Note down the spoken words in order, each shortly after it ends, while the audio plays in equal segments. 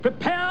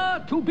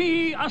Prepare to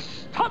be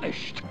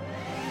astonished.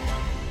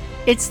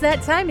 It's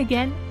that time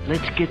again.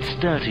 Let's get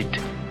started.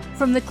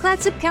 From the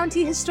Clatsop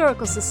County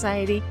Historical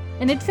Society,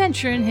 an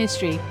adventure in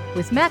history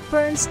with Matt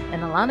Burns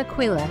and Alana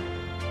Quilla.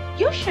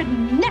 You should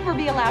never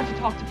be allowed to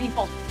talk to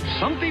people.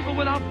 Some people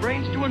without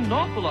brains do an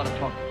awful lot of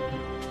talking.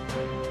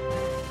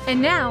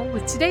 And now,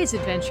 with today's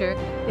adventure,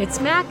 it's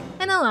Mac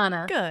and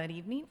Alana. Good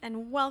evening,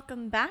 and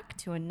welcome back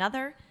to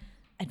another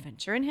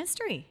adventure in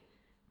history.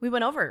 We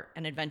went over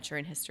an adventure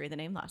in history, the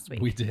name last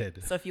week. We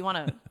did. So if you want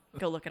to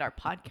go look at our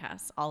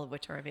podcasts, all of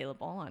which are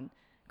available on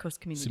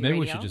Coast Community Maybe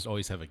Radio. we should just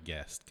always have a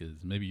guest, because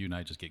maybe you and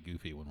I just get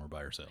goofy when we're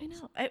by ourselves. I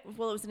know.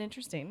 Well, it was an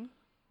interesting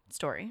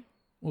story.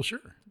 Well,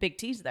 sure. Big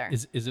tease there.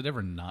 Is it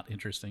ever not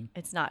interesting?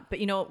 It's not. But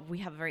you know, we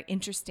have a very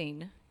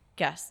interesting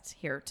guest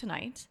here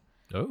tonight.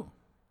 Oh.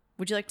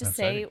 Would you like to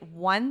say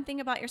one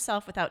thing about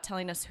yourself without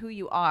telling us who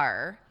you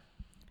are?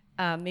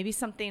 Maybe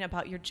something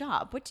about your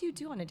job. What do you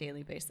do on a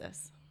daily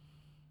basis?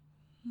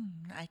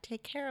 I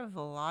take care of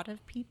a lot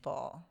of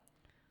people.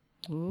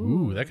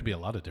 Ooh, that could be a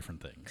lot of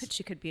different things.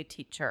 She could be a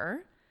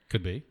teacher.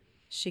 Could be.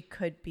 She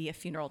could be a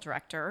funeral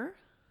director.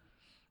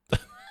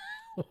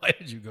 Why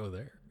did you go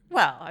there?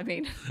 Well, I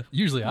mean,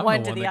 usually I'm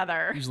one the to the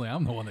other. Usually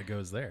I'm the one that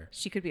goes there.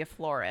 She could be a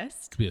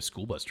florist. Could be a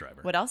school bus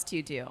driver. What else do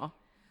you do?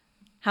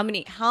 How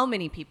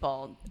many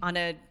people on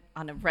a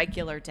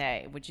regular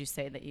day would you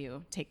say that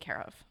you take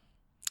care of?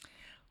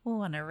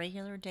 Well, on a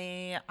regular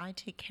day, I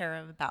take care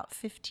of about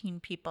 15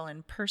 people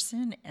in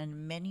person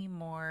and many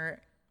more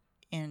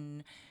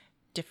in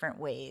different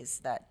ways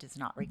that does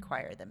not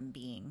require them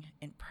being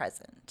in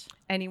present.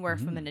 Anywhere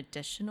from an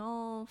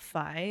additional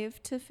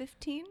 5 to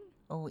 15?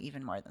 Oh,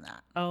 even more than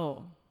that.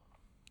 Oh,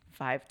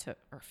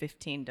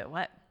 15 to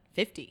what?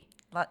 50.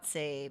 Let's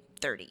say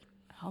 30.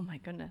 Oh my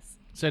goodness.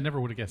 So I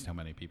never would have guessed how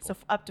many people. So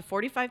up to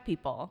 45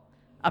 people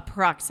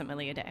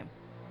approximately a day.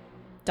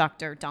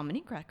 Dr.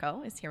 Dominique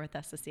Greco is here with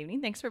us this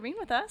evening. Thanks for being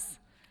with us.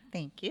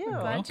 Thank you.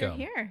 Glad you're welcome.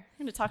 here. We're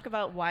going to talk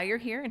about why you're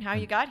here and how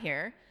you got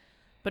here.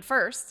 But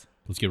first,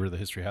 Let's get rid of the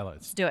history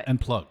highlights. Let's do it. And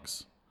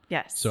plugs.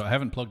 yes. So I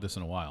haven't plugged this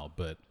in a while,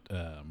 but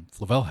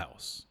Flavel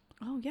House.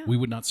 Oh, yeah. We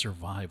would not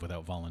survive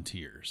without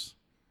volunteers.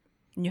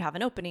 And you have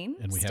an opening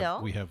And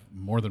still. we have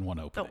more than one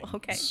opening. Oh,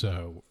 okay.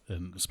 So,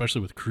 and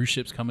especially with cruise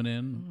ships coming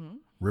in,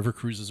 river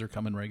cruises are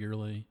coming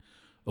regularly,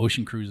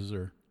 ocean cruises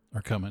are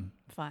coming.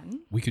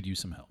 Fun. We could use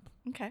some help.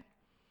 Okay.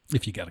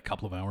 If you got a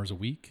couple of hours a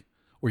week,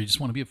 or you just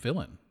want to be a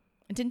fill-in.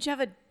 And didn't you have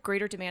a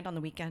greater demand on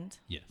the weekend?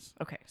 Yes.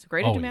 Okay. So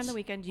greater Always. demand on the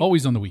weekend.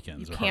 Always on the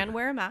weekends. You are can harder.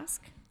 wear a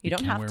mask. You don't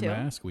can have wear to. a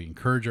mask. We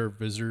encourage our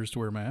visitors to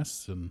wear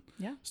masks, and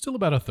Yeah. still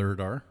about a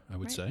third are, I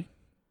would Right. say.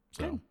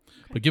 So, Good.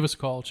 but give us a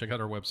call. Check out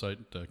our website.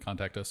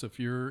 Contact us if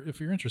you're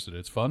interested.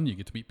 It's fun. You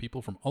get to meet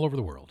people from all over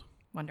the world.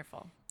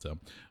 Wonderful. So,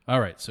 all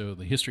right. So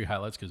the history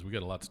highlights, because we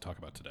got a lot to talk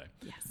about today.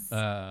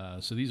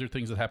 Yes. So these are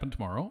things that happen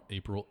tomorrow,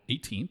 April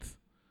 18th.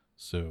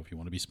 So if you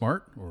want to be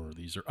smart, or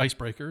these are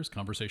icebreakers,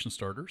 conversation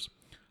starters.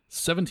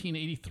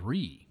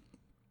 1783,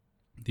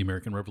 the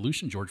American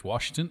Revolution. George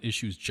Washington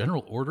issues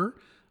general order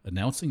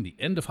announcing the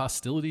end of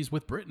hostilities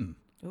with Britain,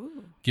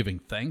 giving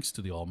thanks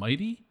to the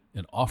Almighty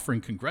and offering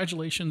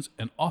congratulations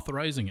and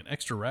authorizing an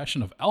extra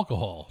ration of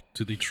alcohol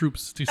to the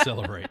troops to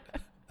celebrate.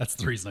 That's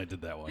the reason I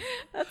did that one.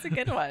 That's a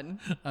good one.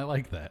 I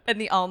like that. And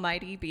the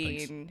Almighty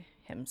being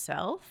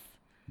himself?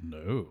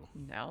 No.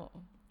 No.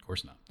 Of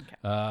course not.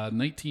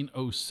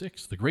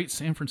 1906, the Great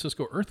San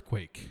Francisco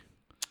earthquake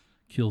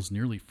kills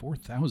nearly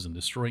 4,000,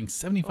 destroying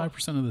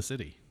 75% of the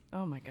city.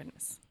 Oh my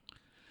goodness.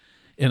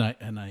 And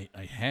I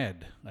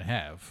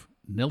have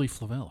Nellie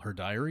Flavel, her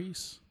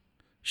diaries.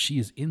 She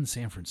is in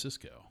San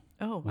Francisco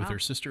Oh, with wow. her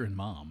sister and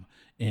mom,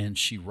 and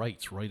she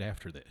writes right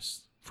after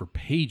this for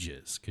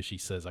pages, because she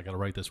says, I got to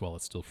write this while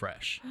it's still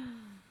fresh.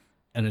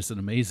 And it's an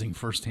amazing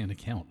firsthand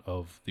account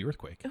of the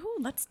earthquake. Ooh,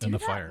 let's do And the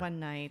that fire. one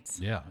night.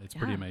 Yeah, it's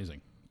pretty Yeah.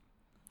 amazing.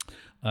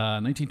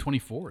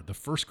 1924, the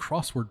first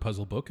crossword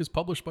puzzle book is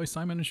published by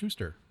Simon &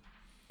 Schuster.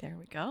 There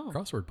we go.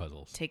 Crossword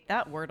puzzles. Take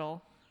that,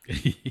 Wordle.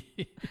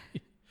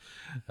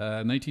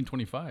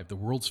 1925, the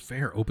World's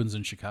Fair opens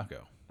in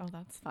Chicago. Oh,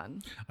 that's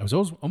fun. I was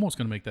almost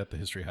going to make that the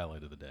history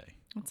highlight of the day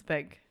That's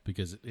big.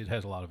 because it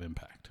has a lot of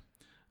impact.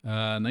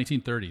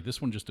 1930,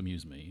 this one just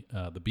amused me.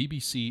 The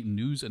BBC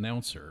news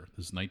announcer,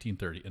 this is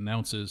 1930,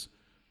 announces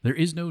there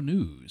is no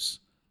news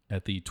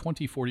at the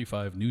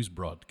 2045 news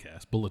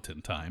broadcast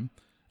bulletin time,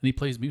 and he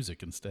plays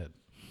music instead.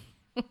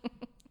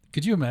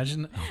 Could you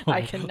imagine?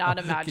 I cannot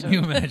imagine. Can you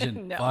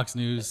imagine No. Fox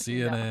News,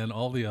 CNN,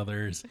 all the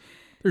others?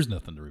 There's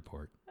nothing to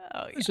report.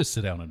 Oh, yeah. Let's just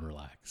sit down and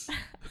relax.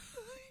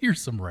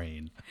 Here's some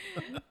rain.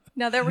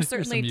 Now, there were Here's some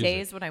certainly music.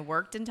 days when I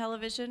worked in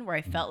television where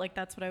I felt like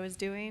that's what I was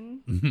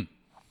doing.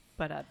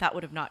 But that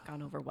would have not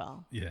gone over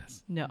well.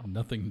 Yes. No.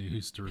 Nothing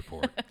news to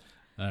report.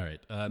 All right.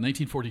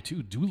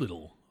 1942,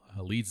 Doolittle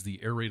leads the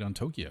air raid on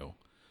Tokyo.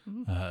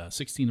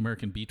 16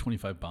 American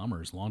B-25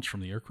 bombers launched from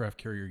the aircraft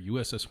carrier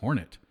USS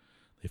Hornet.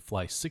 They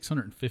fly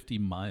 650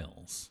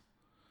 miles.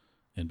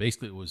 And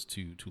basically it was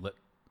to let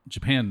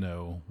Japan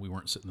know we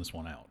weren't sitting this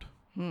one out.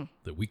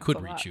 That we could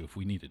That's a reach lot. you if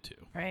we needed to.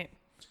 Right.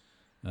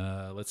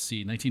 Let's see,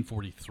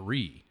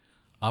 1943.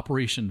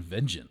 Operation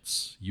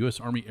Vengeance, U.S.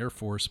 Army Air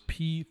Force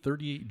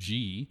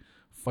P-38G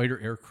fighter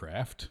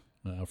aircraft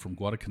from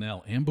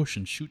Guadalcanal ambush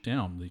and shoot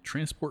down the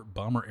transport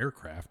bomber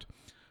aircraft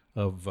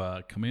of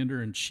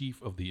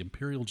Commander-in-Chief of the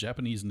Imperial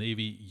Japanese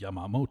Navy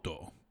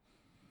Yamamoto.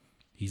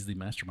 He's the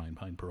mastermind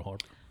behind Pearl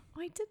Harbor.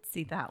 Oh, I did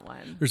see that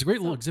one. There's a great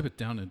little exhibit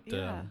down at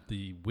Yeah.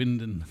 the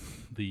Wind and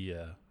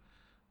the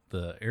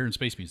Air and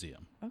Space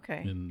Museum.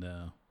 Okay.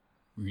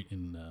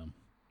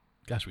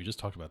 Gosh, we just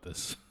talked about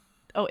this.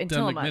 Oh, in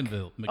Down Tillamook.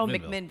 McMinnville. Oh,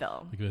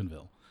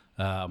 McMinnville.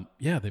 McMinnville.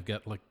 Yeah, they've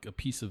got like a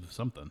piece of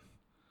something,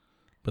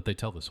 but they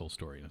tell this whole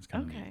story, and it's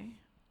kind of neat. Okay.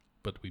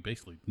 But we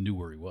basically knew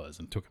where he was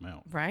and took him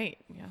out. Right.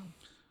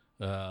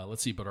 Yeah.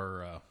 Let's see, but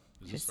our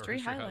is this our History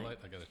history highlight.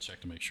 I got to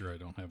check to make sure I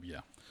don't have,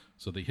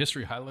 So the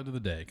history highlight of the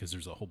day, because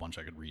there's a whole bunch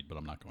I could read, but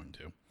I'm not going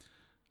to.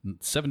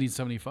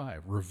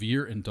 1775,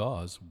 Revere and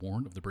Dawes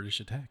warned of the British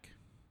attack.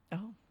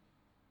 Oh.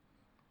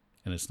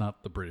 And it's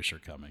not the British are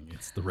coming,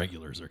 it's the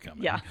regulars are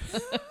coming. Yeah.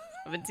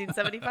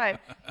 1775.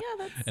 Yeah,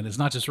 that's And it's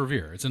not just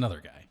Revere, it's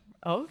another guy.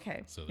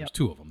 okay. So there's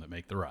two of them that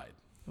make the ride.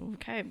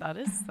 Okay,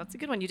 that's a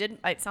good one. You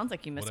didn't. It sounds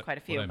like you missed quite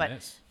a few, what'd I but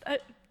miss?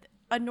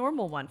 a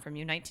normal one from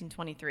you.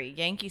 1923,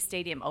 Yankee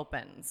Stadium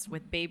opens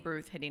with Babe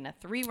Ruth hitting a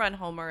 3-run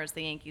homer as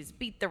the Yankees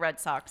beat the Red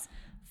Sox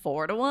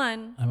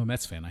 4-1. I'm a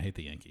Mets fan. I hate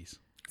the Yankees.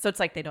 So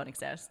it's like they don't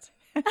exist.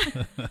 Is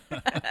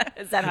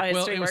that how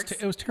history works?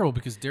 It was terrible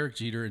because Derek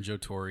Jeter and Joe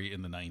Torre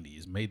in the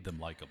 90s made them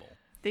likable.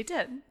 They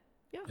did.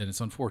 Yeah. And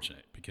it's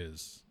unfortunate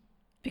because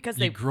Because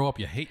you they grow up,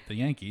 you hate the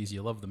Yankees,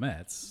 you love the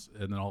Mets,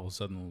 and then all of a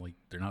sudden, like,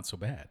 they're not so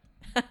bad.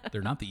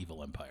 They're not the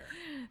evil empire.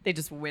 they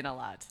just win a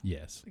lot.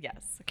 Yes.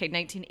 Yes. Okay,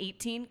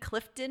 1918,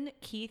 Clifton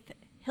Keith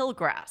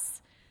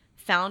Hillgrass,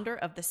 founder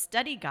of the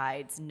study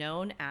guides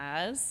known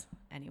as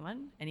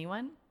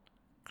anyone?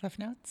 Cliff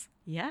Notes?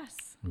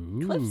 Yes.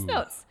 Ooh. Cliff's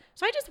Notes.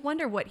 So I just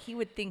wonder what he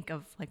would think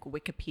of like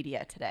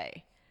Wikipedia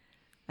today.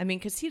 I mean,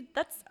 because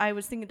I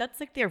was thinking that's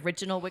like the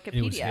original Wikipedia.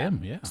 It was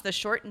him, yeah. It's the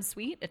short and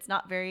sweet. It's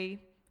not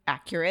very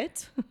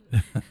accurate,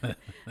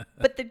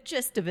 but the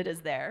gist of it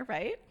is there,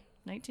 right?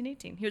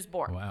 1918. He was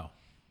born. Wow.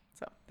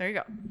 So there you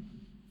go.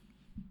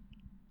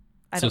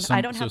 I So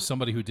don't have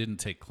somebody who didn't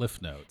take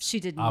Cliff Notes, She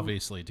didn't.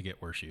 obviously, to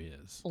get where she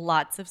is.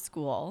 lots of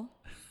school.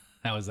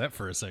 How is that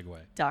for a segue?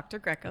 Dr.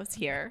 Greco's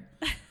here,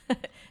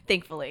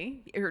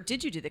 thankfully. Or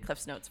did you do the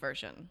Cliff's Notes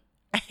version?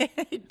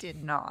 I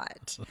did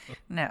not.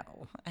 No.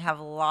 I have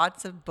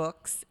lots of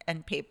books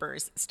and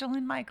papers still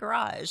in my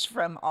garage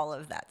from all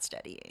of that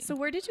studying. So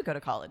where did you go to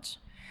college?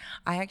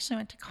 I actually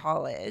went to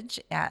college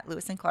at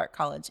Lewis and Clark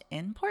College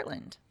in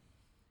Portland.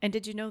 And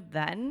did you know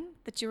then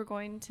that you were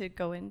going to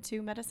go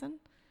into medicine?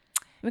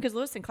 Because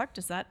Lewis and Clark,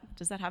 does that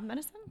have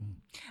medicine?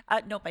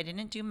 Nope, I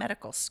didn't do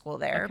medical school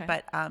there, Okay.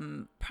 but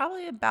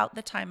probably about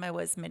the time I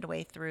was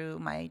midway through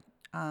my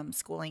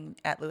schooling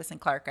at Lewis and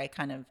Clark, I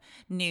kind of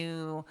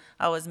knew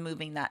I was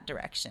moving that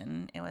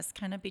direction. It was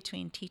kind of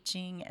between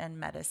teaching and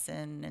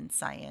medicine and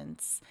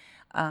science,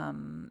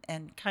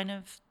 and kind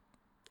of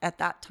at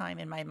that time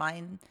in my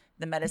mind,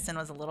 the medicine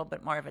was a little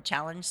bit more of a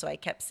challenge. So I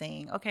kept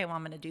saying, okay, well,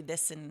 I'm going to do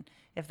this. And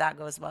if that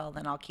goes well,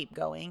 then I'll keep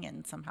going.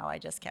 And somehow I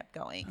just kept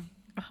going.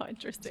 Oh,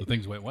 interesting. So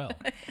things went well.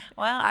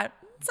 Well,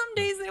 some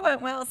days they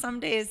went well.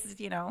 Some days,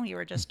 you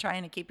were just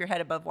trying to keep your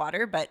head above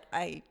water. But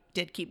I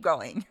did keep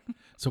going.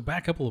 So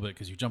back up a little bit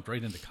because you jumped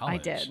right into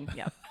college. I did,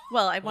 yeah.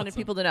 Well, I wanted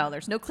people to know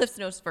there's no Cliff's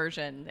Notes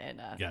version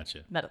in Gotcha.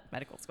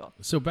 Medical school.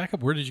 So back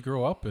up, where did you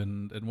grow up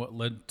and what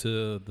led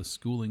to the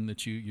schooling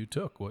that you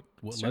took? What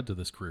led to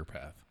this career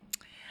path?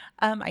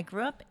 I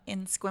grew up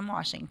in Sequim,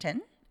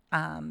 Washington,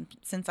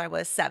 since I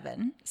was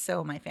 7.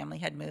 So my family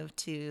had moved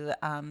to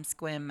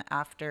Sequim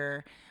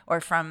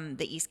from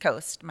the East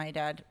Coast. My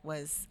dad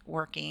was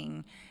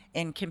working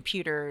in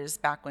computers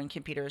back when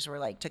computers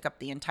were took up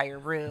the entire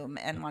room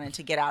and wanted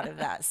to get out of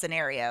that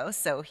scenario.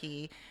 So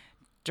he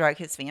drug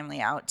his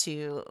family out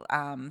to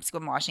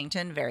Sequim,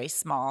 Washington, very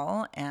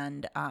small.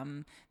 And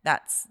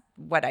that's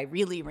what I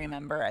really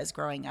remember as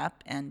growing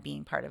up and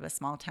being part of a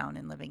small town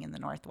and living in the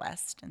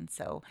Northwest. And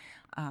so...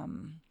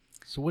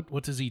 So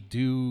what does he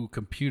do?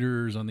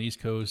 Computers on the East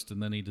Coast,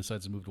 and then he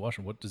decides to move to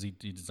Washington. What does he?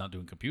 He's not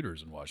doing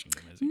computers in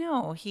Washington, is he?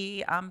 No,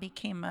 he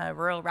became a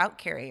rural route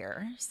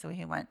carrier. So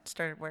he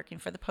started working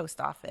for the post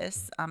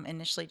office,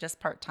 initially just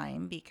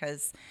part-time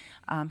because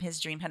his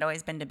dream had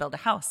always been to build a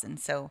house. And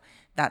so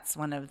that's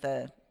one of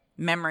the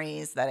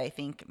memories that I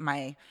think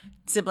my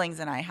siblings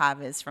and I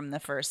have is from the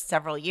first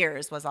several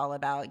years was all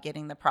about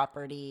getting the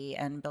property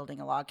and building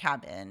a log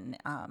cabin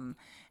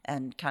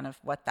and kind of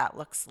what that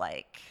looks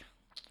like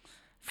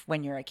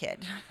when you're a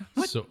kid.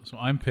 So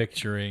I'm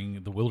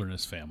picturing the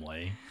Wilderness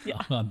Family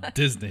on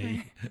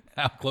Disney.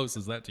 How close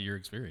is that to your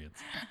experience?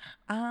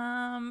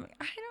 I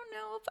don't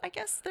know. I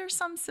guess there's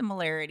some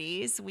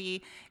similarities.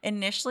 We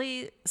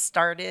initially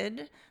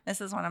started,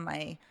 this is one of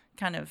my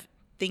kind of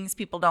things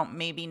people don't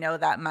maybe know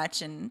that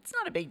much, and it's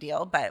not a big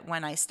deal, but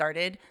when I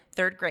started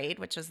 3rd grade,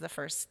 which was the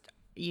first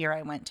year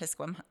I went to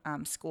Sequim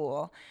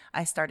school,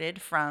 I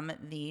started from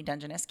the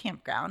Dungeness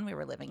campground. We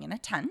were living in a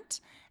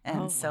tent,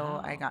 And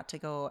so I got to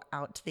go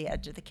out to the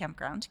edge of the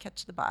campground to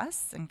catch the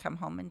bus and come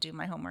home and do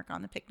my homework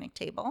on the picnic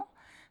table.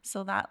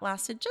 So that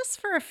lasted just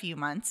for a few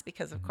months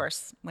because, of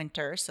course,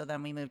 winter. So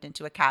then we moved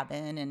into a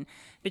cabin. And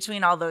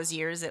between all those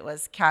years, it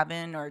was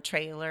cabin or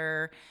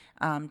trailer,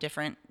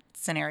 different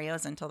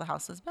scenarios until the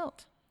house was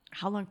built.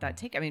 How long did that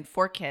take? I mean,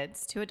 4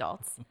 kids, 2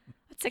 adults.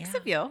 That's 6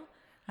 of you.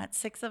 That's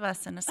 6 of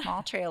us in a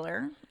small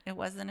trailer. It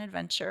was an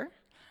adventure.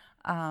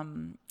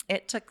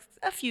 It took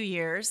a few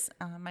years.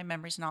 My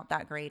memory's not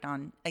that great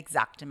on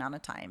exact amount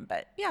of time,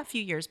 but yeah, a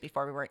few years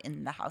before we were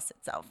in the house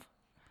itself.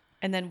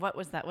 And then what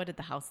was that? What did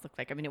the house look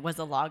like? I mean, it was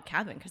a log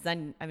cabin because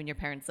then, I mean, your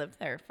parents lived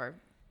there for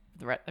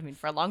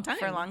for a long time.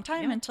 For a long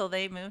time until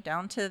they moved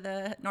down to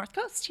the North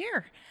Coast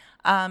here.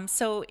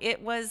 So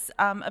it was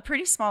a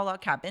pretty small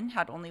log cabin,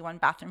 had only 1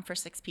 bathroom for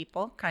 6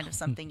 people, kind of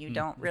something you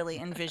don't really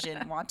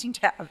envision wanting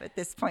to have at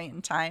this point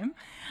in time.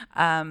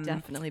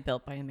 Definitely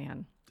built by a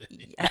man.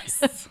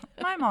 Yes.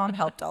 My mom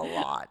helped a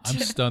lot. I'm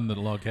stunned that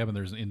a log cabin,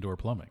 there's an indoor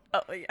plumbing.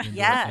 Oh, yeah.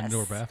 Yes.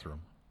 Indoor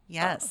bathroom.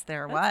 Yes,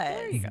 there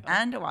was.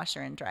 And a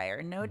washer and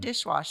dryer. No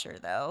dishwasher,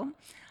 though.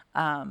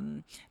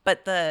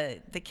 But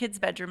the kids'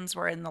 bedrooms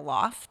were in the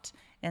loft.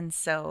 And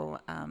so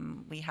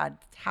we had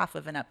half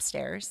of an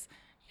upstairs.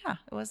 Yeah,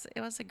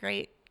 it was a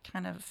great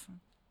kind of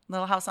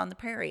little house on the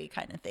prairie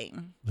kind of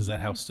thing. Does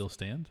that house still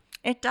stand?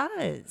 It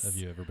does. Have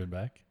you ever been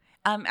back?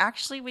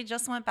 Actually, we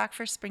just went back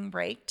for spring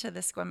break to the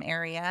Sequim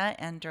area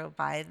and drove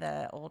by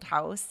the old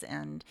house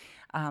and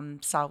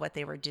saw what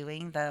they were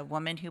doing. The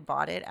woman who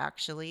bought it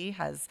actually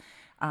has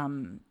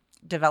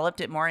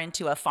developed it more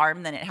into a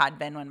farm than it had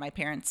been when my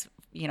parents,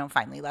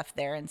 finally left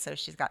there. And so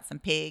she's got some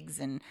pigs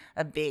and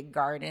a big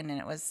garden. And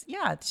it was,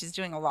 she's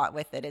doing a lot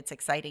with it. It's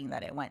exciting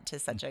that it went to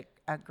such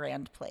a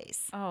grand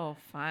place. Oh,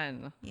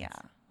 fun. Yeah.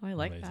 Oh, I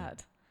like Amazing.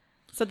 that.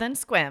 So then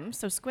Sequim.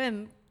 So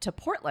Sequim to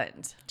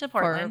Portland. To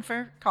Portland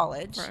for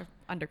college. For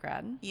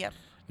undergrad. Yep.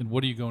 And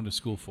what are you going to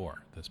school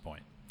for at this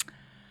point?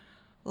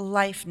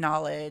 Life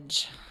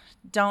knowledge.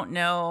 Don't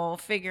know.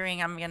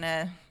 Figuring I'm going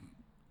to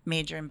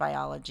major in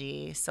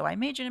biology. So I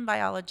majored in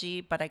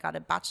biology, but I got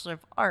a Bachelor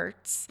of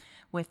Arts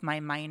with my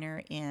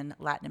minor in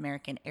Latin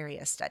American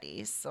area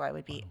studies. So I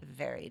would be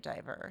very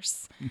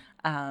diverse.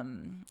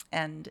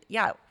 And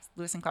yeah,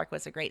 Lewis and Clark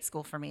was a great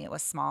school for me. It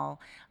was small,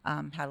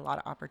 had a lot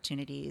of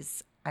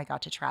opportunities. I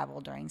got to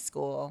travel during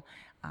school,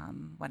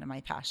 one of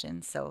my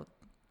passions. So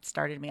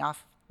started me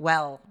off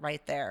well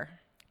right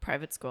there.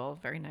 Private school.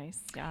 Very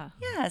nice. Yeah.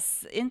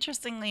 Yes.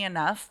 Interestingly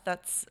enough,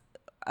 that's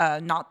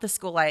not the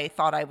school I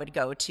thought I would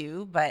go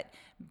to, but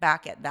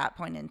back at that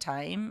point in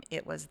time,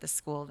 it was the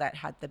school that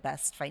had the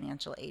best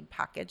financial aid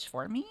package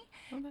for me.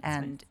 Oh, that's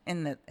And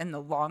in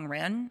the long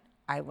run,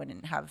 I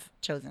wouldn't have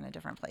chosen a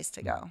different place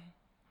to go.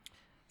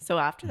 So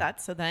after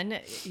that,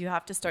 then you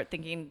have to start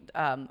thinking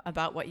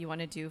about what you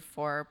want to do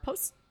for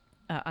post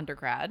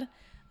undergrad.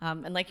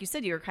 And like you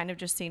said, you were kind of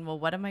just saying, well,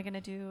 what am I going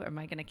to do? Am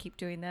I going to keep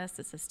doing this?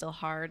 This is still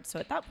hard. So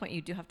at that point,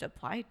 you do have to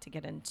apply to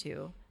get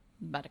into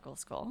medical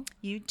school.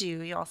 You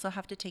do. You also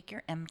have to take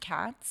your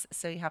MCATs.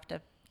 So you have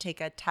to take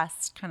a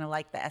test kind of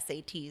like the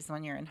SATs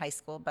when you're in high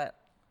school, but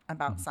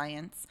about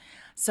science.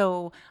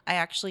 So I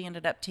actually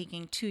ended up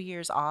taking 2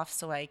 years off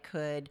so I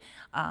could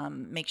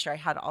make sure I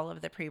had all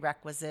of the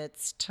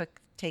prerequisites,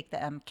 take the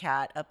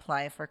MCAT,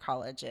 apply for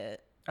college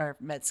or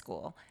med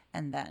school,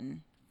 and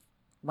then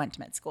went to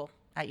med school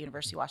at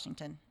University of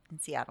Washington in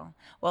Seattle.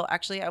 Well,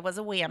 actually, I was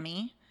a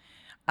whammy,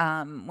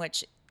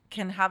 which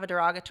can have a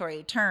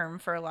derogatory term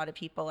for a lot of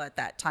people at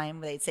that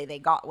time. They'd say they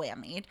got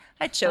whammied.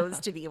 I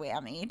chose to be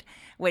whammied,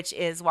 which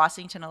is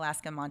Washington,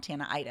 Alaska,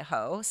 Montana,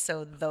 Idaho.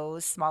 So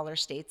those smaller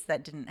states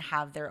that didn't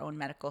have their own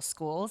medical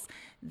schools,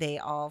 they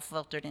all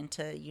filtered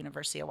into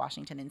University of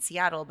Washington in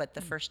Seattle, but the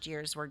first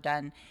years were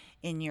done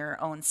in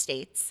your own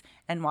states.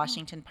 And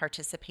Washington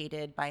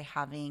participated by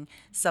having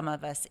some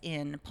of us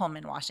in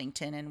Pullman,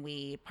 Washington, and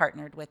we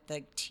partnered with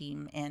the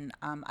team in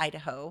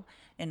Idaho,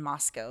 in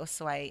Moscow.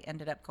 So I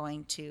ended up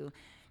going to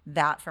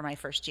that for my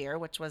first year,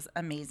 which was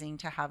amazing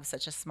to have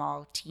such a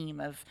small team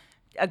of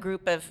a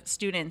group of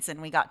students,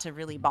 and we got to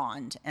really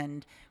bond.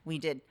 And we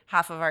did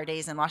half of our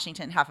days in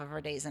Washington, half of our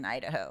days in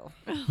Idaho.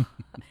 And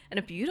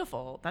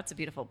that's a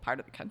beautiful part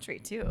of the country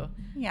too.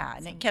 Yeah,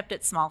 and it kept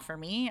it small for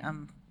me.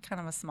 I'm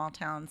kind of a small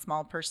town,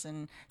 small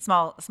person,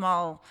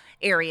 small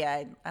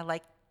area. I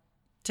like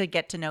to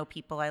get to know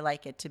people. I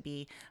like it to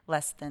be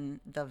less than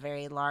the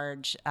very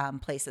large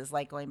places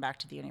like going back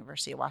to the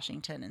University of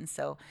Washington. And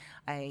so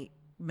I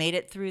made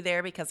it through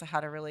there because I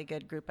had a really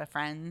good group of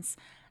friends.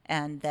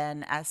 And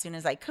then as soon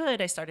as I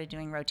could, I started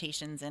doing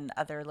rotations in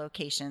other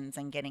locations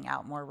and getting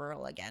out more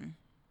rural again.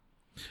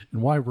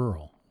 And why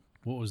rural?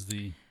 What was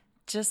the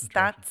Just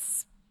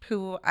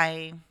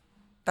attraction?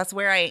 That's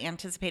where I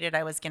anticipated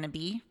I was going to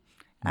be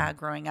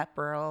growing up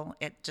rural.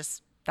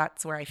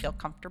 That's where I feel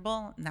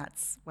comfortable. And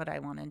that's what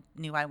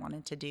knew I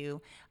wanted to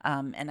do.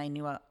 And I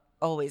knew I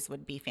always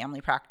would be family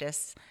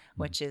practice,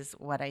 which is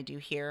what I do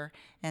here.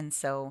 And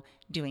so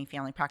doing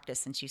family practice,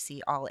 since you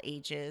see all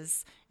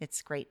ages,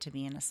 it's great to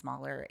be in a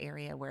smaller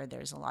area where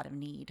there's a lot of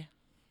need.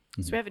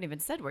 So we haven't even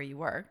said where you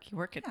work. You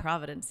work at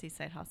Providence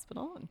Seaside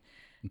Hospital and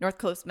North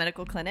Coast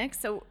Medical Clinic.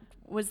 So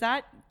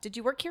did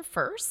you work here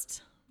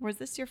first? Was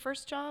this your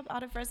first job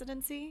out of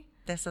residency?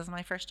 This is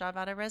my first job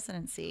out of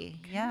residency.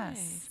 Okay.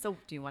 Yes. So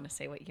do you want to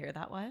say what year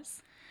that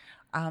was?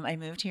 I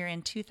moved here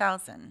in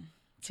 2000.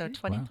 So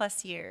 20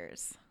 plus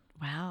years.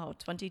 Wow,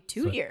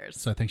 22 years.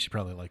 So I think she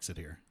probably likes it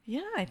here.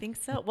 Yeah, I think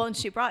so. Well, and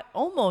she brought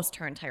almost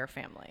her entire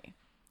family.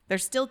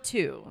 There's still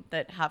 2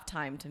 that have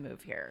time to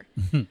move here.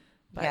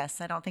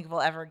 Yes, I don't think we'll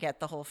ever get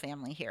the whole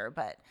family here,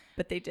 but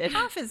they did.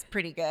 Half is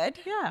pretty good.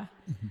 Yeah.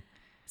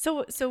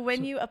 So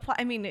when you apply,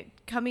 I mean,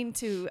 coming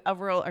to a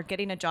rural or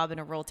getting a job in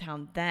a rural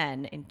town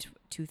then in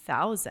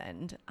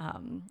 2000,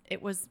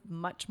 it was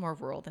much more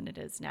rural than it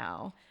is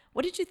now.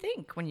 What did you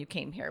think when you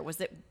came here? Was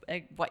it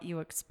what you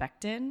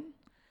expected?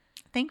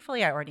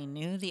 Thankfully, I already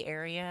knew the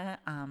area.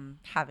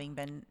 Having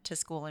been to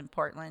school in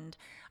Portland,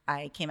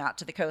 I came out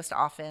to the coast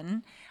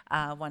often.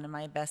 One of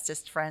my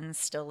bestest friends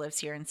still lives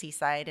here in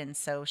Seaside. And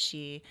so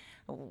she,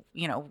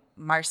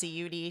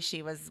 Marcy Udy,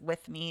 she was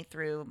with me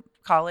through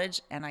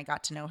college, and I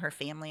got to know her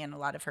family and a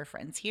lot of her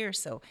friends here.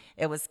 So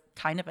it was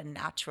kind of a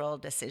natural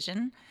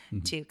decision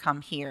to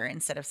come here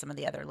instead of some of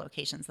the other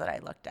locations that I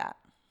looked at.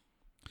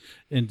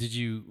 And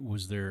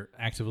was there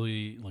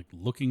actively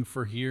looking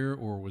for here,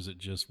 or was it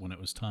just when it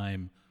was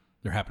time,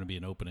 there happened to be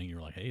an opening,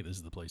 you're like, hey, this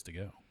is the place to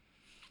go?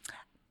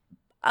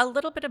 A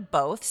little bit of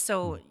both.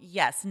 So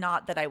yes,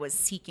 not that I was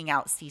seeking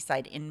out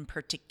Seaside in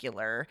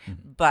particular,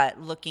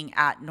 but looking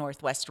at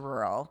Northwest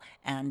Rural,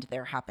 and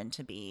there happened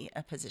to be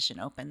a position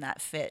open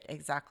that fit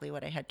exactly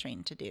what I had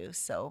trained to do.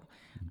 So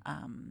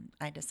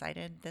I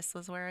decided this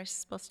was where I was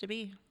supposed to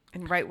be.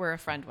 And right where a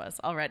friend was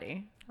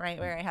already. Right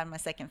where I had my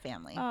second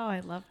family. Oh, I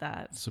love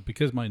that. So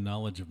because my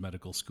knowledge of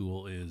medical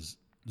school is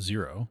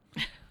 0,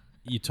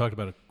 you talked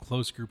about a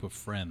close group of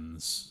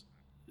friends.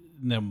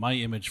 Now, my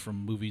image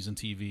from movies and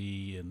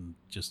TV and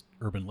just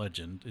urban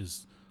legend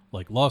is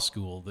like law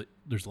school, that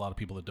there's a lot of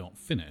people that don't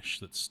finish,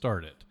 that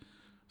start it.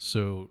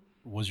 So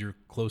was your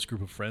close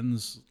group of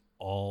friends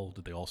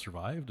did they all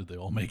survive? Did they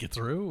all make it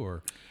through?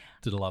 Or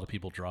did a lot of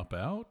people drop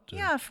out?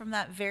 Yeah, from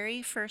that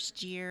very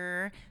first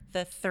year,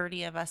 the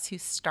 30 of us who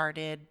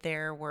started,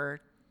 there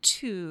were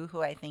 2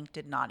 who I think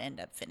did not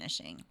end up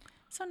finishing.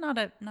 So not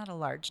a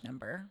large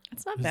number.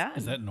 It's not bad.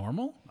 Is that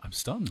normal? I'm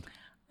stunned.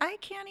 I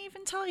can't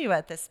even tell you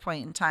at this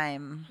point in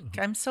time.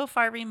 I'm so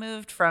far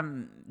removed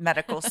from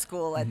medical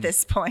school at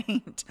this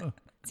point.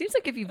 Seems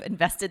like if you've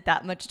invested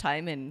that much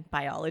time in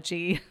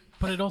biology.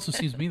 But it also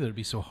seems to me that it'd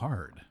be so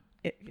hard.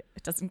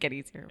 It doesn't get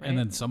easier, right? And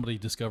then somebody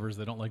discovers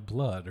they don't like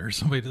blood, or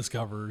somebody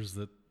discovers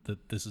that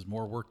this is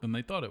more work than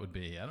they thought it would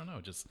be. I don't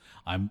know. Just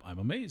I'm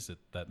amazed at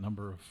that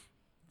number of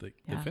they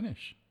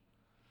finish.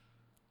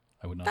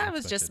 I would not. That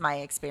was just my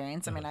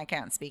experience. I mean, I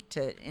can't speak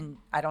to,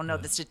 I don't know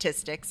the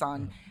statistics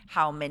on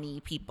how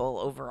many people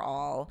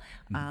overall.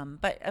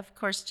 But of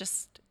course,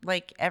 just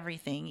like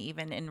everything,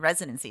 even in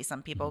residency,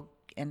 some people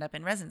end up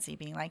in residency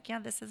being like, yeah,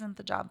 this isn't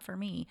the job for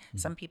me.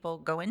 Some people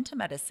go into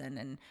medicine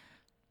and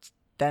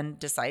then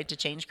decide to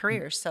change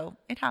careers. So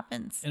it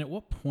happens. And at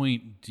what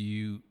point do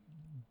you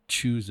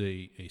choose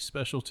a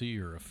specialty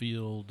or a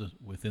field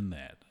within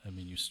that? I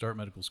mean, you start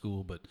medical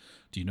school, but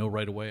do you know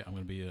right away, I'm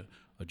going to be a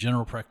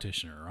general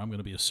practitioner, or I'm going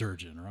to be a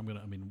surgeon, or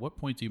what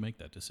point do you make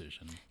that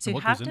decision? So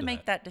you have to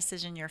make that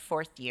decision your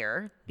 4th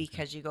year,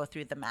 because you go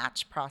through the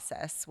match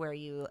process where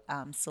you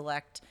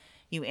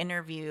you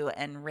interview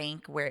and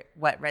rank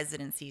what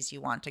residencies you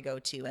want to go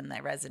to, and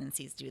the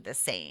residencies do the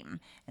same,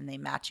 and they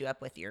match you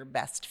up with your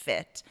best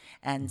fit.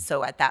 And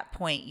so at that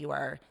point, you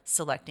are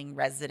selecting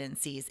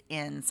residencies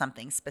in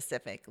something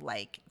specific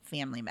like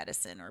family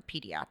medicine or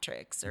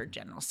pediatrics or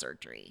general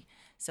surgery.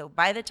 So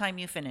by the time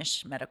you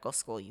finish medical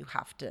school, you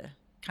have to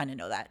kind of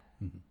know that.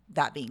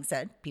 That being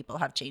said, people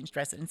have changed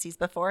residencies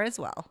before as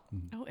well.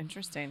 Oh,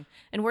 interesting.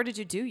 And where did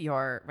you do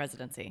your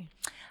residency?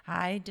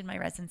 I did my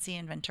residency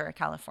in Ventura,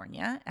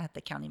 California at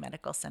the County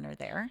Medical Center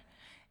there.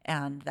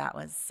 And that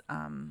was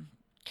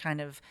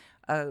kind of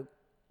a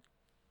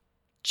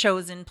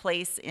chosen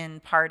place in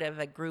part of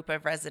a group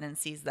of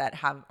residencies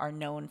that are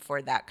known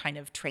for that kind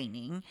of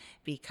training,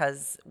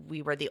 because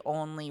we were the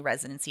only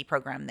residency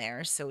program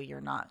there. So you're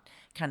not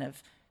kind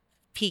of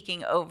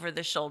peeking over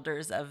the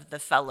shoulders of the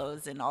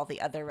fellows and all the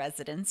other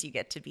residents. You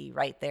get to be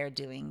right there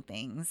doing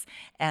things.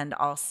 And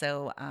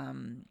also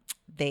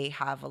they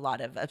have a lot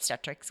of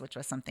obstetrics, which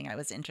was something I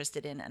was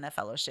interested in, and a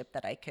fellowship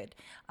that I could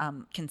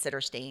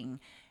consider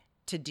staying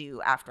to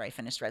do after I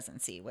finished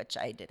residency, which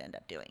I did end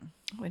up doing.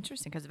 Oh,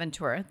 interesting, because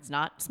Ventura, it's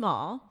not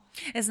small.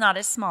 It's not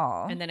as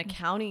small. And then a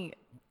county,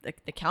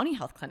 the county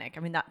health clinic, I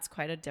mean, that's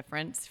quite a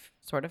different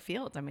sort of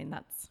field. I mean,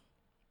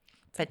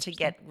 but to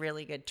get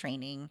really good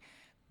training,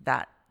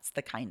 that's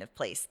the kind of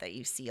place that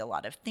you see a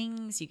lot of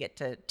things. You get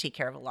to take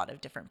care of a lot of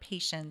different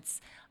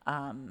patients.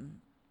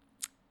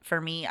 For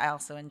me, I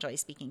also enjoy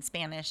speaking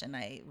Spanish, and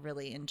I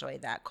really enjoy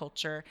that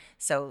culture.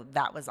 So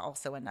that was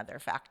also another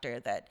factor,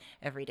 that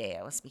every day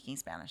I was speaking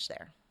Spanish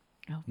there.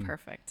 Oh,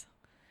 perfect.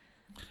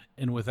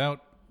 And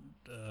without,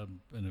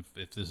 and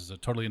if this is a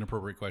totally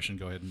inappropriate question,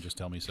 go ahead and just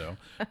tell me so.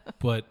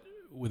 But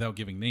without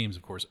giving names,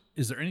 of course,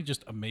 is there any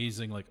just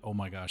amazing, like, oh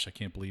my gosh, I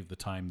can't believe the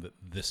time that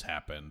this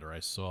happened, or I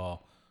saw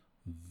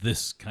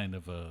this kind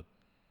of a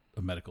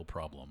medical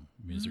problem?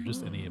 I mean, is there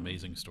just any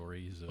amazing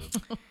stories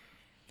of...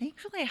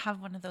 Thankfully, I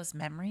have one of those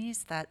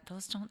memories that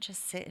those don't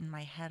just sit in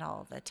my head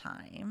all the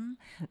time.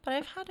 But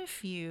I've had a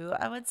few.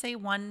 I would say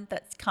one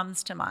that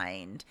comes to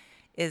mind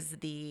is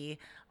the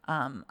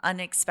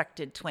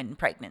unexpected twin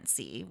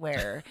pregnancy,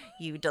 where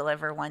you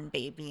deliver one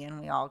baby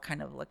and we all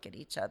kind of look at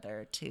each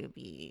other to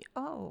be,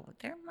 oh,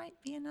 there might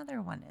be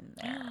another one in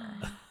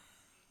there.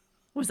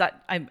 Was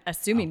that, I'm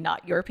assuming,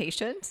 not your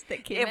patient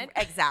that came in?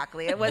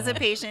 Exactly. It was a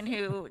patient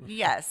who,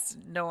 yes,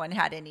 no one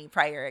had any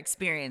prior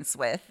experience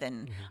with,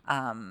 and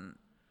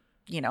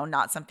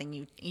not something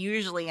you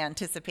usually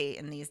anticipate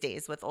in these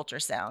days with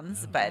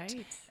ultrasounds, but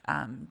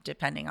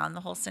depending on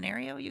the whole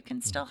scenario, you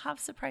can still have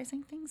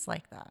surprising things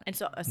like that. And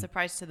so a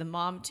surprise to the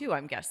mom too,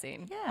 I'm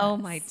guessing. Yes. Oh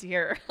my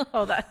dear.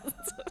 Oh, that's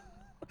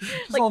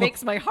like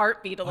makes my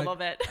heart beat a little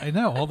bit. I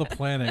know, all the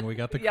planning. We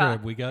got the Yeah,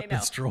 crib, we got the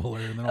stroller,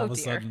 and then all of a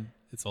sudden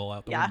it's all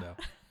out the window.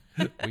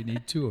 We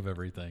need 2 of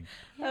everything.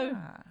 Yeah.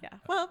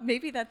 Well,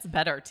 maybe that's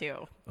better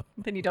too.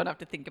 Then you don't have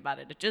to think about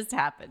it. It just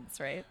happens,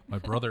 right? My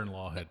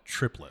brother-in-law had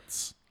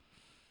triplets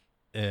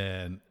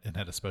and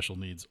had a special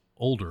needs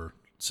older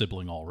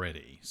sibling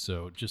already.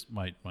 So just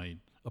my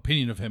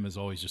opinion of him is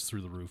always just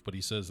through the roof. But he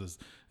says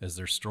as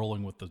they're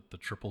strolling with the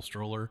triple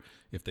stroller,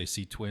 if they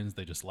see twins,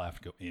 they just laugh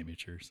and go,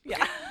 amateurs.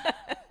 Yeah.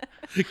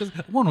 Because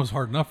one was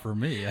hard enough for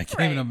me. I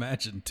can't even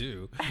imagine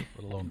 2,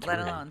 let alone 3. Let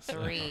alone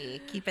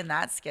 3. Keeping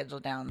that schedule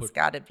down has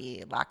got to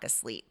be lack of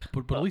sleep.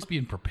 But at least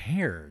being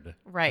prepared.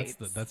 Right.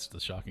 That's the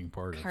shocking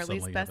part. Carly's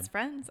suddenly having best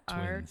friends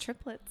are twins.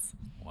 triplets.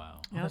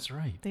 Wow. Yep. That's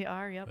right. They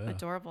are. Yep. Yeah.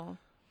 Adorable.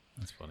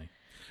 That's funny.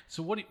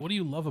 So what do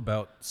you love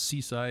about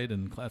Seaside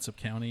and Clatsop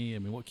County? I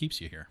mean, what keeps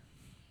you here?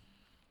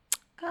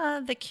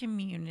 The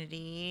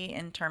community,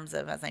 in terms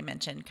of, as I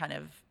mentioned, kind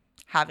of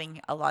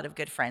having a lot of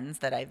good friends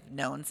that I've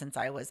known since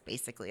I was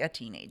basically a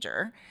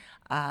teenager.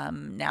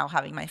 Now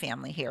having my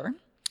family here,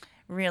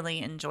 really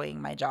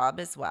enjoying my job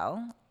as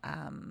well.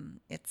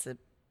 It's a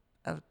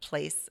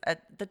place,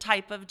 the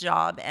type of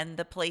job and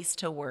the place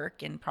to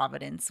work in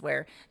Providence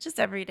where just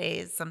every day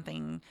is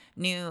something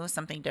new,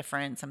 something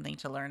different, something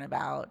to learn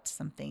about,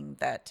 something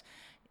that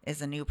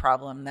is a new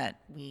problem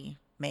that we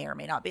may or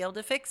may not be able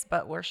to fix,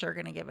 but we're sure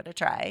going to give it a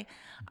try.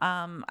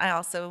 I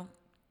also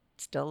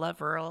still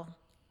love rural.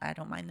 I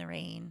don't mind the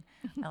rain.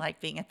 I like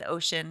being at the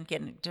ocean,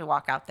 getting to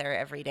walk out there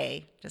every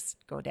day, just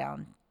go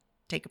down,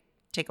 take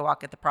a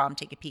walk at the prom,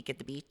 take a peek at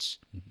the beach.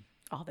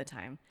 All the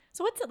time.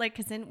 So what's it like?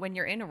 Because when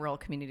you're in a rural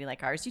community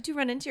like ours, you do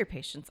run into your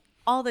patients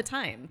all the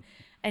time.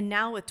 And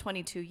now with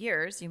 22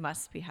 years, you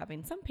must be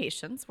having some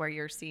patients where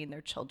you're seeing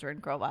their children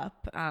grow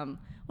up.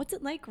 What's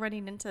it like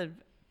running into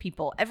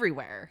people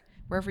everywhere,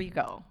 wherever you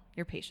go,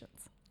 your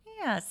patients?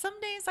 Yeah, some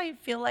days I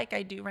feel like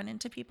I do run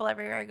into people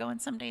everywhere I go,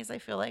 and some days I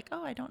feel like,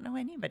 oh, I don't know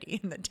anybody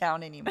in the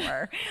town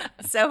anymore.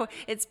 So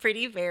it's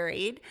pretty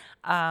varied.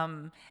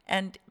 And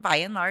by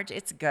and large,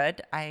 it's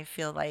good. I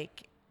feel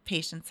like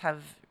patients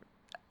have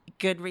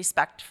good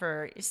respect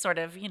for sort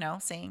of,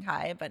 saying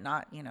hi, but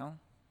not,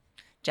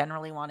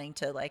 generally wanting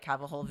to like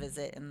have a whole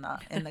visit in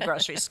the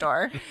grocery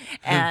store.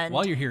 And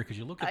while you're here, because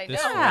you look at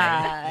this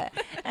way.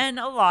 And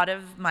a lot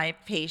of my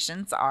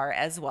patients are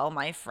as well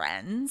my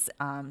friends.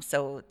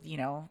 So,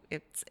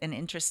 it's an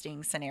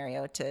interesting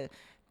scenario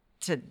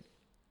to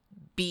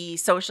be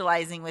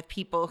socializing with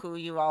people who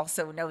you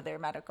also know their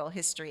medical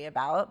history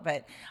about.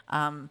 But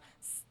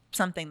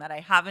something that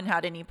I haven't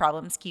had any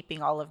problems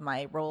keeping all of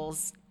my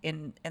roles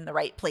in the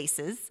right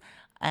places.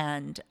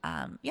 And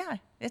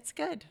it's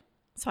good.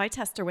 So I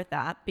test her with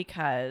that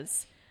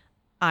because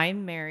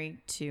I'm married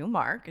to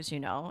Mark, as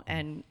you know,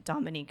 and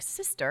Dominique's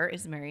sister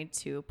is married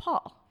to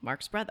Paul,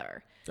 Mark's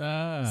brother.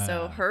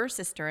 So her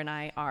sister and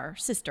I are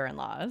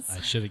sister-in-laws.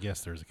 I should have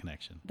guessed there's a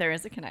connection. There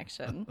is a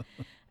connection.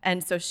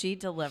 And so she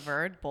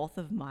delivered both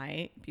of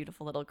my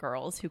beautiful little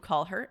girls, who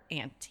call her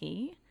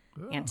Auntie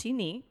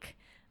Neek,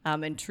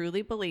 and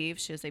truly believe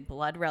she is a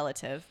blood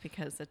relative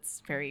because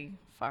it's very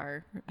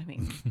far. I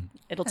mean,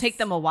 it'll take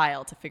them a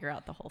while to figure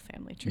out the whole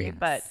family tree. Yes.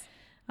 But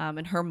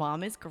and her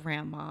mom is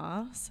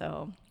grandma.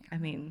 So, I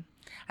mean,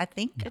 I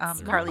think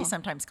Carly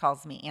sometimes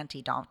calls me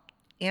Auntie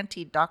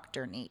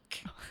Dr.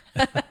 Neek.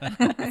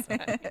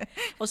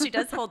 Well, she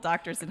does hold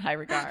doctors in high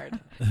regard.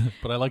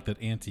 But I like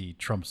that Auntie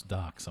trumps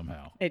Doc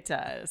somehow. It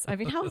does. I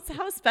mean,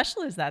 how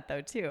special is that,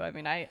 though, too? I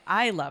mean,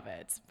 I love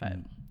it. But,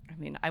 I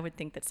mean, I would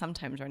think that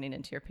sometimes running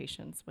into your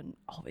patients wouldn't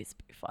always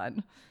be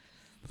fun.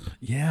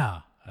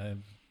 Yeah. I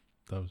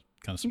was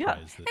kind of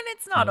surprised. And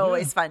it's not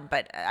always fun,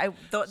 but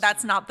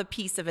that's not the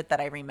piece of it that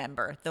I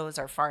remember. Those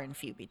are far and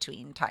few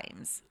between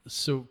times.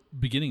 So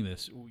beginning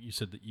this, you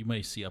said that you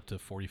may see up to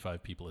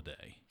 45 people a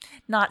day.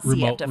 Not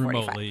see up to 45.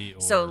 Remotely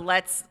So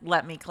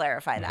let me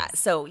clarify that.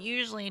 So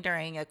usually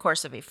during a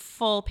course of a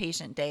full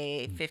patient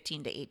day,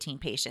 15 to 18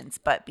 patients,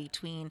 but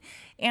between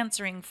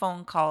answering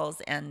phone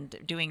calls and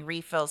doing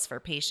refills for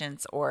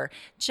patients or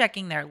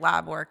checking their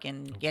lab work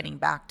and getting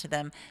back to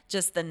them,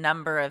 just the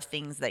number of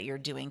things that you're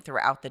doing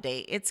throughout the day,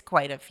 it's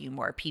quite a few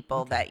more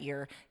people that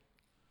you're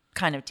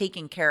kind of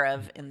taking care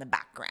of in the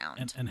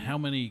background. And how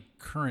many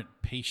current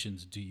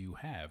patients do you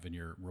have in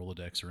your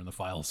Rolodex or in the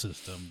file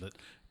system that?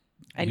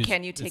 And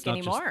can you take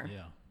any more?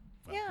 Yeah.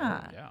 Well,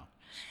 Yeah. Yeah.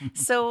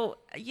 So,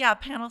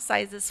 panel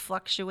sizes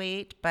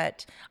fluctuate,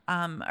 but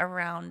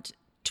around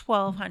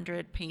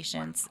 1,200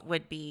 patients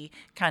would be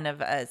kind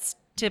of a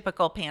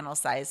typical panel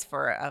size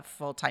for a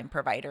full-time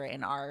provider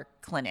in our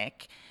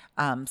clinic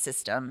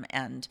system.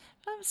 And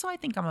so I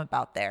think I'm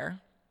about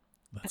there.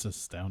 That's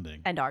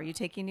astounding. And are you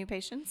taking new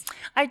patients?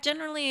 I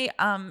generally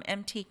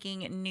am taking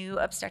new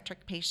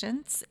obstetric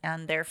patients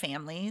and their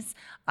families,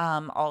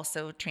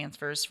 also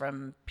transfers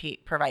from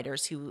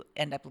providers who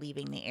end up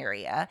leaving the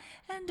area.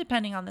 And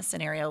depending on the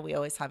scenario, we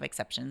always have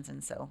exceptions.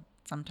 And so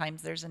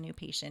sometimes there's a new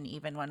patient,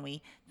 even when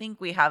we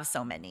think we have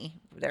so many.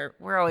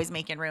 We're always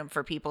making room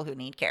for people who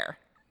need care.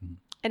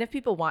 And if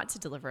people want to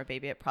deliver a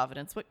baby at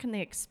Providence, what can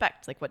they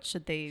expect? Like, what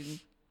should they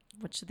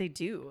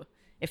do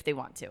if they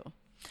want to?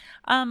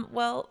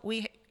 Well,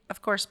 we,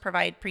 of course,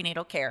 provide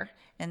prenatal care.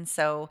 And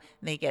so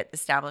they get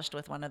established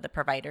with one of the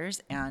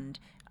providers and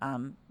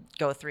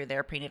go through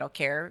their prenatal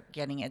care,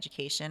 getting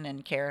education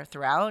and care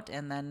throughout.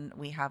 And then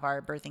we have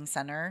our birthing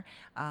center,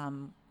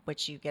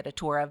 which you get a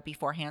tour of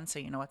beforehand so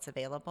you know what's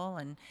available.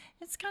 And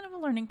it's kind of a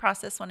learning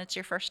process when it's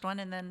your first one.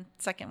 And then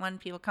second one,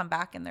 people come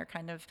back and they're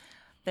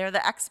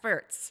the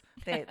experts.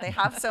 They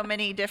have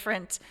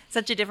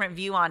such a different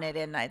view on it.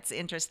 And it's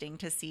interesting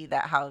to see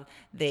that how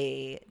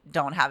they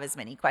don't have as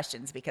many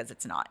questions because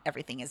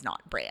everything is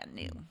not brand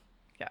new.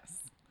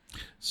 Yes.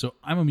 So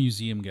I'm a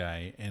museum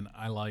guy and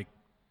I like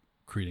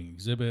creating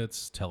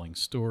exhibits, telling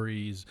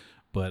stories,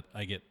 but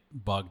I get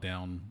bogged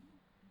down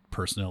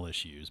personnel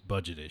issues,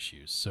 budget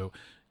issues. So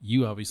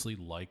you obviously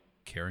like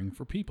caring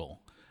for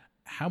people.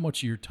 How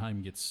much of your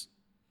time gets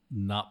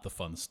not the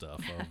fun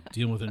stuff of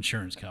dealing with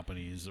insurance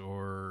companies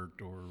or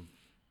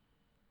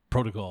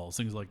protocols,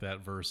 things like that,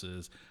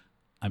 versus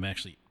I'm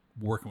actually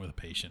working with a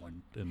patient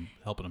and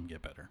helping them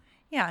get better?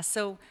 Yeah.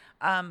 So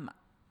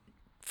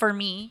for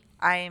me,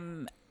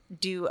 I'm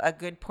do a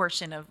good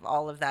portion of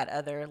all of that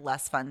other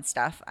less fun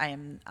stuff. I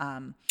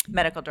am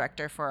medical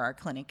director for our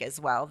clinic as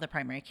well, the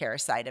primary care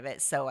side of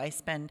it. So I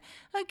spend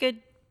a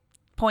good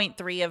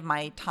 0.3 of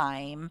my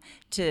time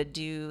to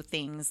do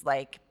things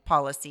like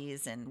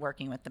policies and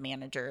working with the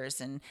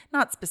managers, and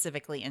not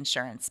specifically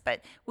insurance,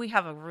 but we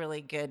have a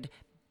really good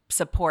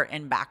support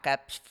and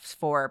backup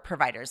for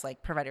providers.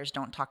 Like, providers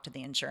don't talk to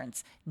the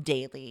insurance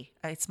daily.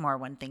 It's more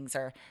when things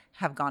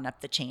have gone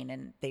up the chain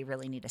and they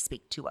really need to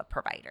speak to a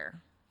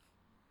provider.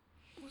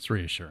 It's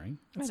reassuring.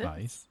 It's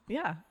nice.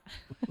 Yeah.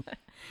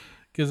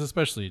 Because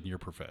especially in your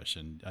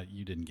profession,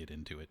 you didn't get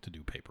into it to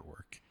do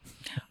paperwork.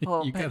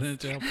 Well, you got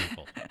into help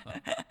people.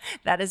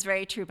 That is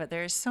very true, but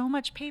there's so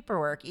much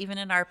paperwork, even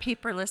in our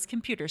paperless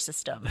computer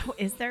system. Oh,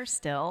 is there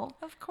still?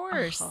 Of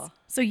course. Uh-huh.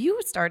 So you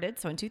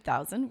started, in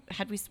 2000,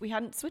 we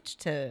hadn't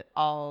switched to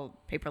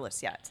all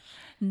paperless yet?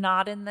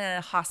 Not in the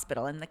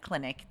hospital. In the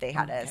clinic, they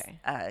had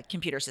a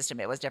computer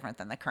system. It was different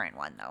than the current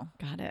one, though.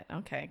 Got it.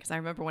 Okay. Because I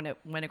remember when it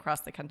went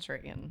across the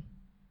country and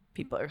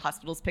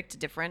hospitals picked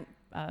different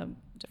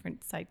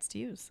sites to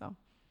use. So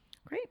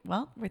great.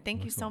 Well,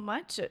 thank you so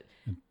much.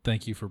 And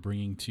thank you for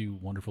bringing 2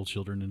 wonderful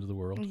children into the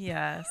world.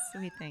 Yes,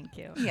 we thank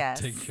you. Yes,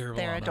 Take care of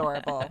they're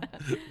Alana. Adorable.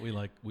 we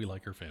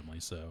like her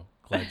family, so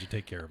glad you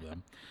take care of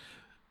them.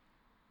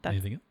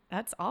 Anything else?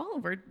 That's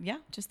all.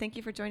 Just thank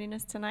you for joining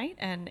us tonight.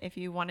 And if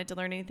you wanted to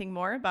learn anything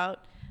more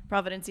about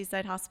Providence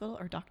Seaside Hospital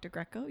or Dr.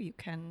 Greco, you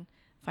can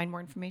find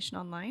more information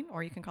online,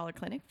 or you can call our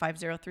clinic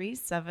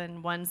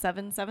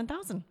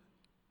 503-717-7000.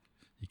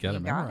 You got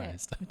it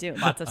memorized. We do.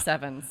 Lots of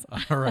sevens.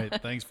 All right.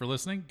 Thanks for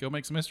listening. Go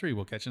make some history.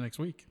 We'll catch you next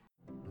week.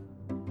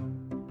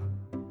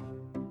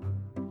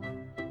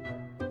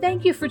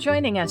 Thank you for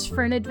joining us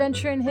for An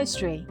Adventure in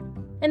History.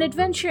 An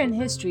Adventure in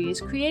History is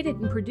created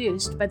and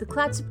produced by the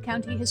Clatsop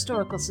County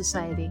Historical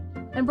Society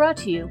and brought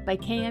to you by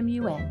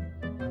KMUN.